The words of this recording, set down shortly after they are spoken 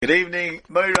Good evening,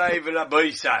 Moray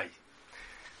V'Raboisai.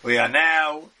 We are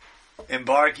now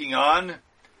embarking on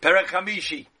PEREK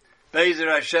Hamishi, Be'ezer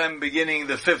Hashem, beginning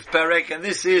the fifth PEREK, and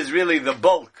this is really the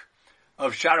bulk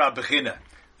of Shara Bechina.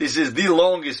 This is the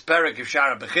longest PEREK of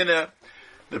Shara Bechina.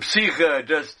 The Psicha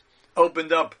just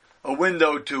opened up a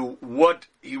window to what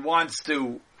he wants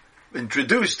to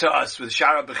introduce to us with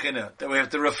Shara Bechina, that we have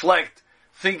to reflect,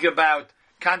 think about,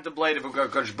 contemplate of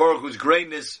HaKadosh Baruch Hu's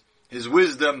greatness, His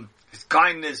wisdom, His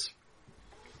kindness,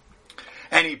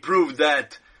 and he proved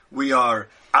that we are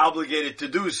obligated to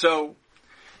do so.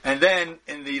 And then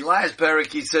in the last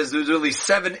parak he says there's really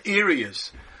 7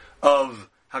 areas of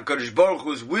HaKadosh Baruch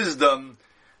Hu's wisdom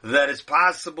that it's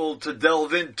possible to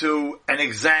delve into and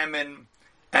examine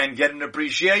and get an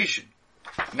appreciation.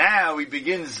 Now he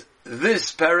begins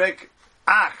this parak,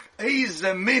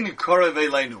 Eize min korev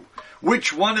eleinu.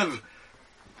 Which one of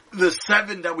the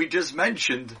 7 that we just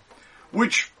mentioned,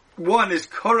 which one is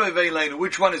korev eleinu,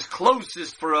 which one is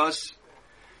closest for us?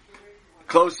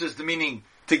 Closest meaning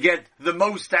to get the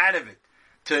most out of it,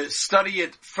 to study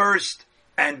it first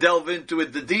and delve into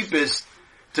it the deepest,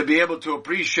 to be able to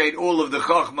appreciate all of the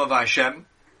Chachma of Hashem,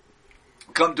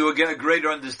 come to a greater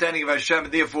understanding of Hashem,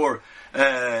 and therefore,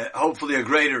 hopefully a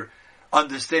greater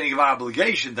understanding of our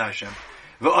obligation to Hashem.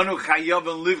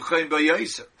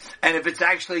 And if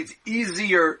it's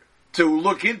easier to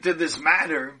look into this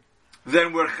matter,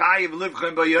 then we're chayiv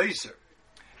livchem b'yoser.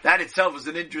 That itself is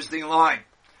an interesting line.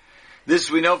 This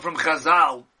we know from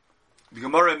Chazal. The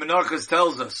Gemara in Menachos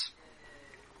tells us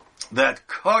that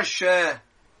koshe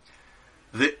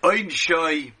the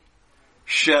oinshoi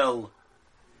shel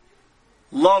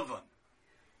lovan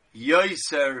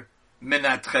yoser min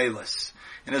atcheles.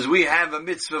 And as we have a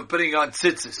mitzvah of putting on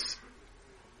tzitzis,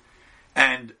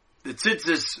 and the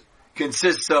tzitzis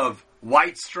consists of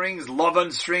white strings,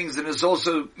 lovan strings, and it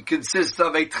also consists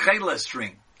of a tchela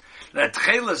string. That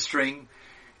tchela string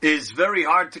is very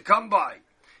hard to come by.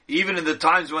 Even in the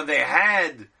times when they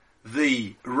had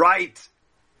the right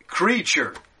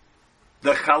creature,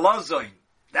 the chalazoin,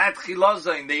 that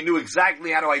chilazoin, they knew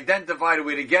exactly how to identify the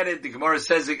way to get it. The Gemara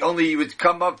says it only would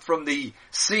come up from the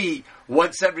sea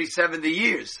once every 70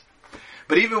 years.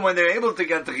 But even when they were able to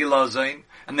get the chilazoin,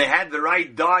 and they had the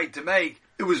right dye to make,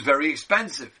 it was very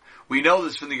expensive. We know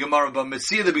this from the Gemara, but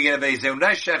Metzia, the beginning of Eizeu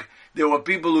Neshech, there were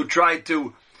people who tried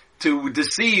to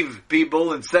deceive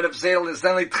people. Instead of selling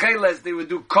tcheles, they would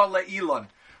do kola ilon,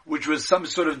 which was some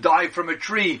sort of dye from a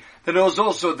tree, that was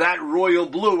also that royal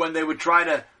blue, and they would try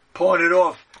to pawn it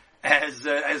off as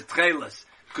tcheles,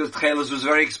 because tcheles was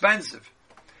very expensive.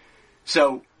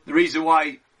 So, the reason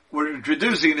why we're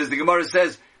introducing it is the Gemara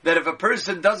says that if a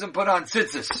person doesn't put on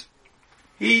tzitzis,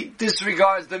 he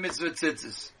disregards the mitzvah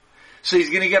tzitzis. So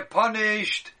he's going to get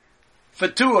punished for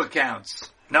 2 accounts.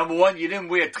 Number 1, you didn't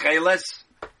wear tcheles.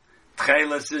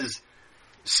 Tcheles is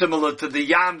similar to the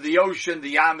yam, the ocean. The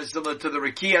yam is similar to the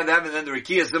rakia, and then the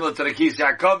rakia is similar to the Kis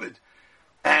Yaakov.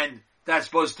 And that's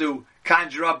supposed to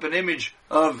conjure up an image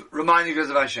of reminding us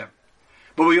of Hashem.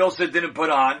 But we also didn't put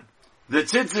on the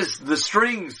tzitzis, the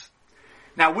strings.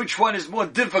 Now, which one is more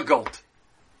difficult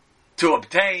to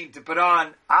obtain, to put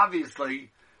on? Obviously,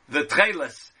 the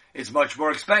tcheles. It's much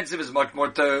more expensive, it's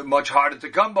much harder to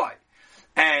come by.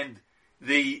 And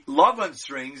the lovan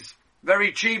strings,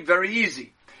 very cheap, very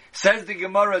easy. Says the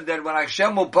Gemara that when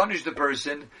Hashem will punish the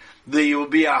person, there will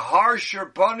be a harsher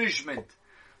punishment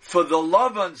for the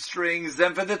lovan strings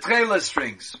than for the tcheles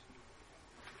strings.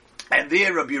 And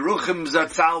there, Rabbi Yerucham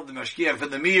Zatzal, the Mashkiach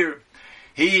from the Mir,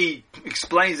 he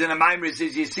explains in a Maimer,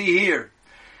 says, you see here,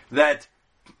 that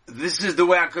this is the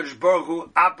way HaKadosh Baruch Hu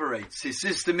operates. His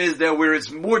system is there where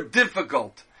it's more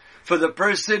difficult for the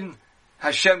person,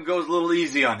 Hashem goes a little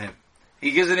easy on him.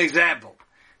 He gives an example.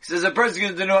 He says a person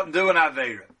is going to do an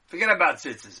Aveira. Forget about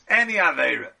tzitzis. Any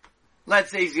Aveira.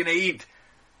 Let's say he's going to eat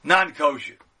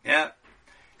non-kosher. Yeah?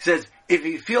 He says if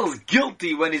he feels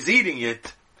guilty when he's eating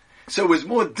it, so it was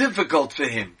more difficult for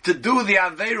him. To do the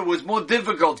Aveira was more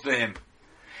difficult for him.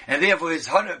 And therefore his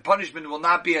punishment will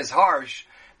not be as harsh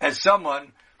as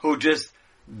someone who just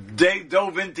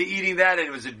dove into eating that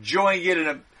and was enjoying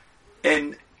it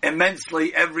in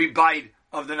immensely every bite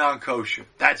of the non-kosher.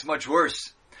 That's much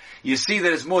worse. You see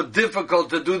that it's more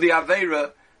difficult to do the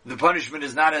Aveira, the punishment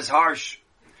is not as harsh.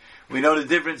 We know the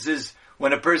difference is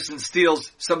when a person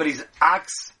steals somebody's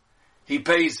ox, he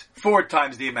pays 4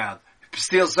 times the amount. If he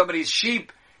steals somebody's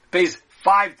sheep, pays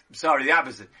the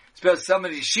opposite. Steals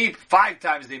somebody's sheep 5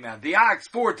 times the amount. The ox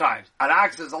 4 times. An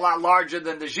ox is a lot larger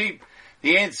than the sheep.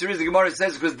 The answer is, the Gemara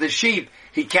says, because the sheep,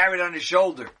 he carried on his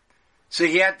shoulder. So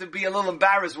he had to be a little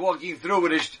embarrassed walking through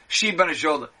with his sheep on his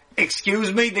shoulder.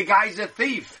 Excuse me, the guy's a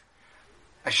thief.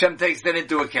 Hashem takes that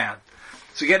into account.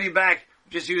 So getting back,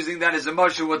 just using that as a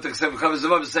mashal, what the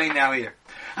Chavazavav is saying now here.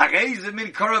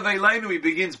 He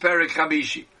begins Perek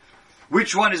Chamishi.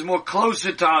 Which one is more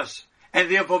closer to us? And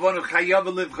therefore we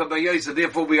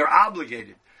are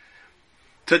obligated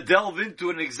to delve into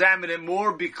and examine it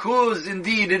more, because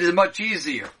indeed it is much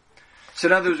easier. So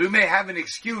in other words, we may have an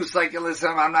excuse like,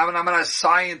 listen, I'm not a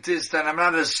scientist and I'm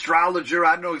not an astrologer.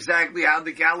 I don't know exactly how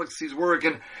the galaxies work,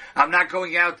 and I'm not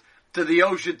going out to the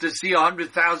ocean to see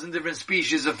 100,000 different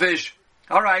species of fish.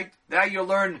 All right, now you'll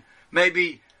learn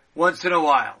maybe once in a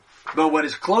while. But what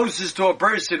is closest to a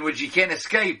person, which he can't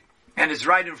escape, and is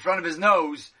right in front of his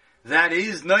nose, that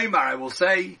is Neymar, I will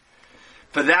say.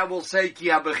 For that will say, Ki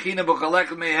habechina b'chalech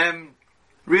mehem.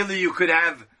 Really, you could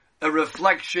have a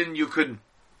reflection, you could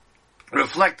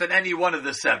reflect on any one of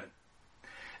the seven.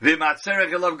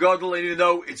 V'matzerech elav gadol, even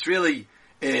though it's really,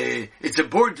 it's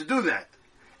important to do that.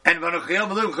 And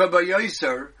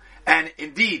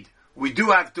indeed, we do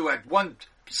have to at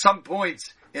some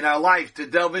points in our life to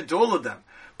delve into all of them.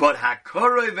 But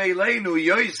Hakorei Veilenu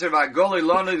Yoser Vagolei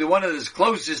Lanu, the one that is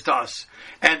closest to us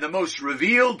and the most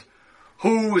revealed,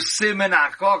 Hu Simen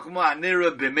HaChokma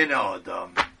Anira B'Mina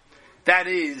Adam. That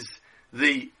is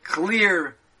the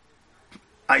clear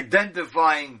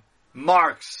identifying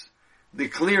marks, the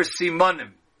clear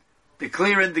simanim, the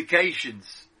clear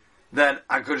indications that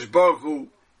HaKadosh Baruch Hu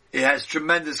has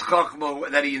tremendous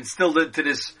chokma that He instilled into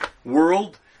this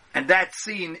world, and that's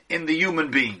seen in the human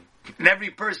being, in every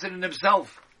person in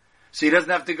himself. So he doesn't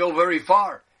have to go very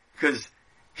far, because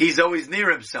he's always near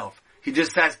himself. He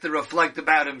just has to reflect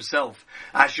about himself.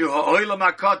 Like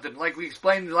we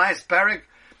explained in the last PEREK,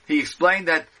 he explained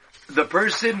that the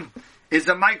person is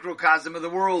a microcosm of the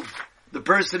world. The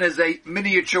person is a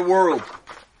miniature world.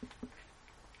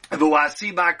 And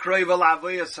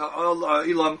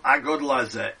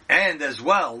as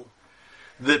well,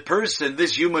 the person,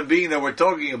 this human being that we're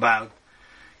talking about,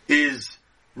 is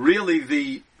really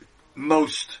the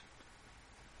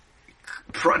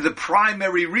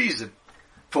primary reason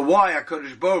for why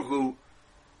HaKadosh Baruch Hu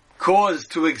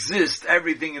caused to exist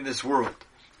everything in this world.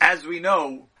 As we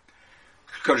know,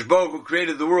 HaKadosh Baruch Hu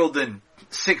created the world in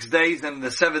 6 days, and on the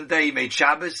 7th day He made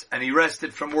Shabbos, and He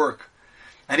rested from work.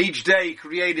 And each day He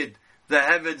created the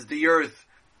heavens, the earth,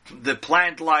 the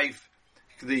plant life,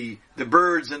 the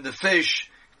birds and the fish,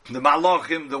 the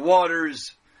malachim, the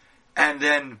waters, and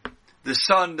then the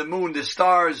sun, the moon, the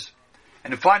stars.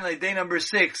 And finally, day number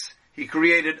 6, He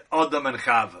created Adam and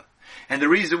Chava. And the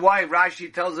reason why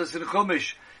Rashi tells us in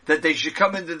Chumash that they should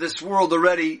come into this world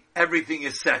already, everything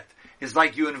is set. It's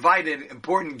like you invite an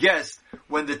important guest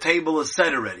when the table is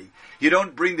set already. You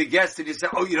don't bring the guest and you say,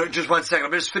 just 1 second,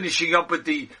 I'm just finishing up with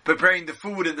preparing the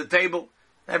food and the table.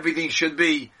 Everything should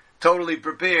be totally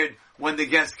prepared when the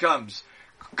guest comes.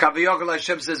 Kaviyachal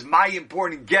Hashem says, my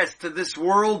important guest to this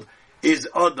world is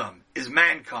Adam, is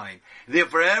mankind.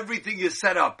 Therefore everything is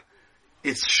set up.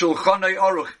 It's Shulchanei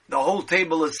Aruch. The whole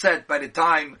table is set by the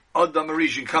time Adam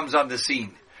Arishan comes on the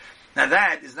scene. Now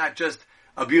that is not just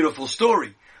a beautiful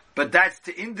story, but that's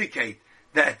to indicate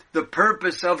that the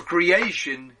purpose of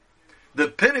creation, the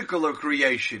pinnacle of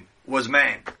creation, was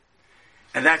man.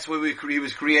 And that's why he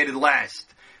was created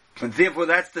last. And therefore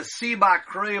that's the Siba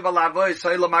Krev Alavoy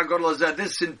Sailam HaGodol.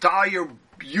 This entire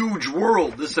huge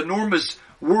world, this enormous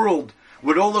world,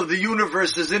 with all of the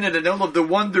universes in it and all of the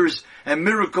wonders and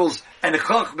miracles and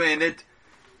chachma in it,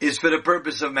 is for the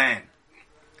purpose of man.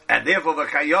 And therefore,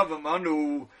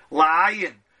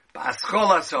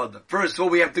 first of all,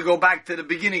 we have to go back to the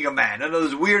beginning of man. In other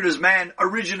words, where does man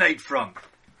originate from?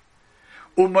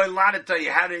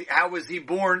 How was he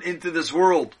born into this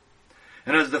world?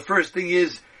 And as the first thing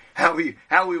is how he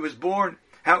was born,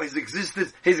 how his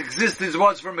existence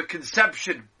was from a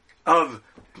conception of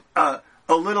a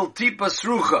little tipa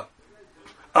srucha,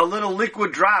 a little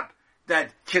liquid drop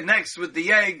that connects with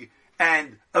the egg,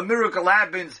 and a miracle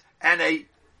happens, and a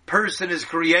person is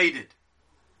created.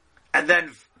 And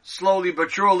then slowly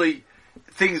but surely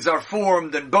things are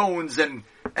formed, and bones and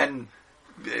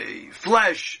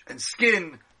flesh and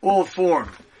skin all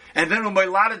formed. And then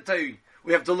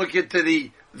we have to look into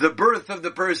the birth of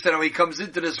the person, how he comes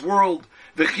into this world,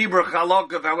 the chibur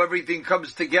chalok of how everything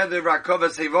comes together,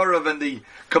 rakavas hevarav, and the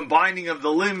combining of the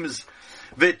limbs,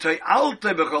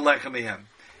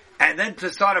 and then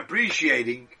to start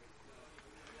appreciating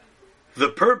the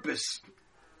purpose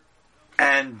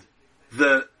and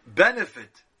the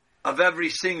benefit of every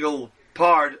single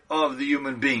part of the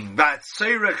human being. And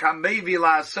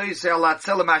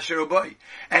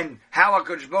how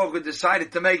HaKadosh Baruch Hu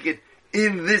decided to make it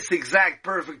in this exact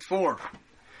perfect form.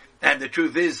 And the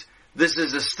truth is, this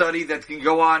is a study that can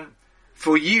go on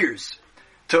for years.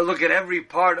 to look at every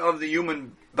part of the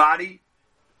human body,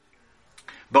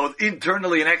 both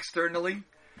internally and externally,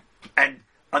 and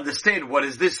understand what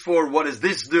is this for, what does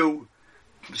this do.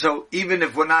 So even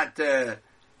if we're not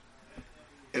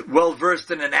well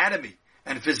versed in anatomy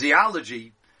and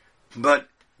physiology, but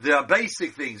there are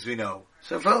basic things we know.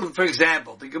 So for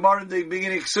example, the Gemara in the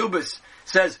beginning of Ksubis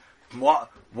says,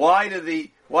 why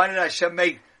did Hashem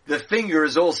make the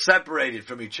fingers all separated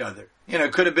from each other?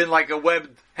 It could have been like a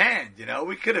webbed hand,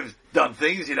 we could have done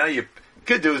things, you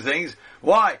could do things.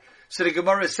 Why? So the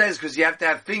Gemara says, because you have to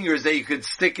have fingers that you could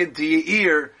stick into your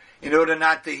ear in order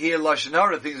not to hear Lashon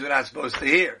Hara, things we're not supposed to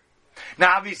hear.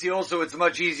 Now obviously also it's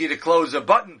much easier to close a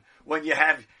button when you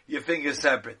have your fingers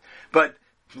separate. But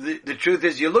the truth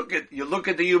is you look at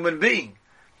the human being,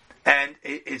 and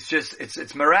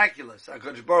it's miraculous.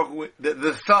 HaKadosh Baruch Hu,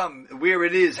 the thumb, where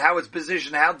it is, how it's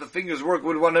positioned, how the fingers work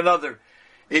with one another.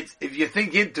 If you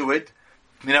think into it,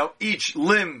 each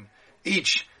limb,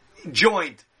 each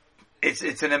joint,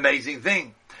 it's an amazing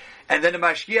thing. And then the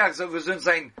Mashgiach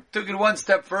Zogazun took it one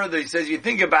step further. He says, you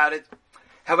think about it,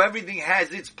 how everything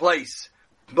has its place,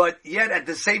 but yet at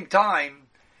the same time,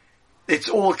 it's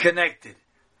all connected.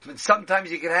 And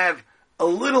sometimes you can have a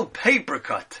little paper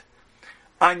cut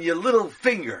on your little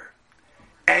finger,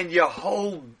 and your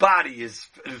whole body is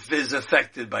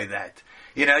affected by that.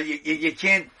 You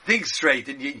can't think straight,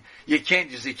 and you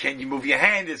can't you move your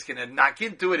hand, it's gonna knock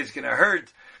into it, it's gonna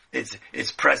hurt,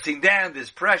 it's pressing down,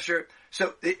 there's pressure.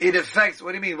 So it affects,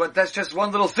 what do you mean? Well, that's just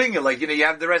one little finger, like, you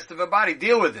have the rest of a body,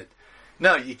 deal with it.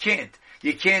 No, you can't.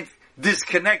 You can't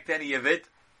disconnect any of it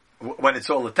when it's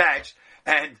all attached,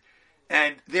 and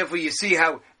therefore you see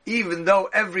how even though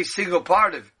every single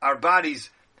part of our bodies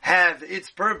have its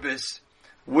purpose,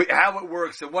 how it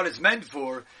works and what it's meant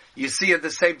for, you see at the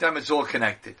same time it's all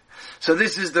connected. So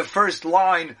this is the first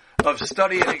line of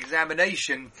study and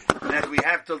examination, that we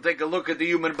have to take a look at the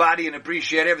human body and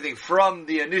appreciate everything from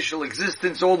the initial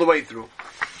existence all the way through.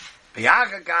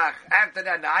 After that,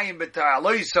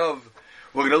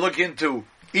 we're going to look into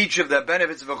each of the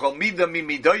benefits of a kol midah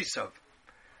mimidoisav.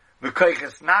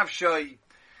 V'koiches nafshay,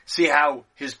 see how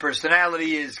his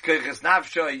personality is, koiches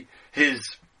nafshay,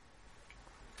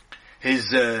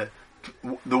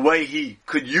 the way he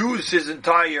could use his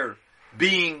entire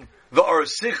being, v'or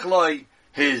sichloi,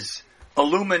 his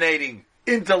illuminating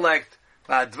intellect,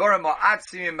 v'advarim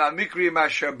ha'atzimim ha'mikrim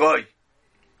ha'shaboy,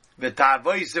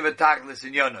 v'ta'avoyse v'tachlis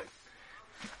inyonoi,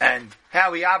 and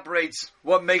how he operates,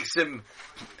 what makes him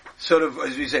sort of,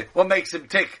 as we say, what makes him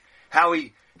tick, how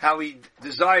he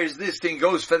desires this thing,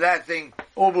 goes for that thing,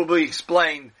 all will be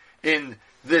explained in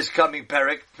this coming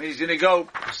PEREK. He's going to go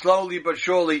slowly but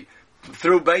surely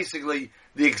through basically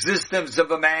the existence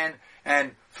of a man,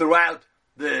 and throughout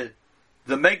the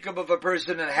makeup of a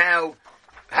person, and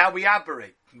how we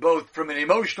operate, both from an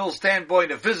emotional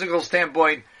standpoint, a physical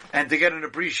standpoint, and to get an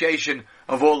appreciation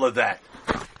of all of that.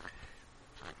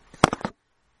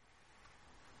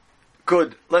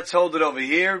 Good. Let's hold it over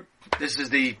here. This is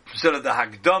the sort of the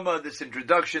Hakdama, this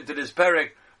introduction to this PEREK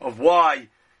of why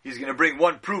he's going to bring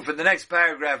one proof in the next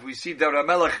paragraph. We see that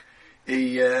Ramelech,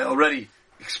 he already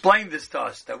explained this to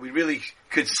us, that we really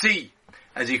could see,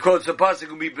 as he quotes the pasuk,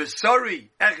 "Besori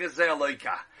echezeh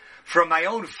Eloka." From my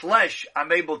own flesh,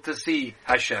 I'm able to see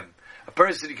Hashem. A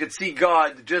person could see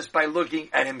God just by looking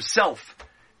at himself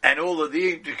and all of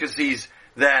the intricacies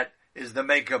that is the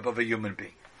makeup of a human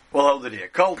being. We'll hold it here.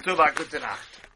 Kol Tuv HaKutanach.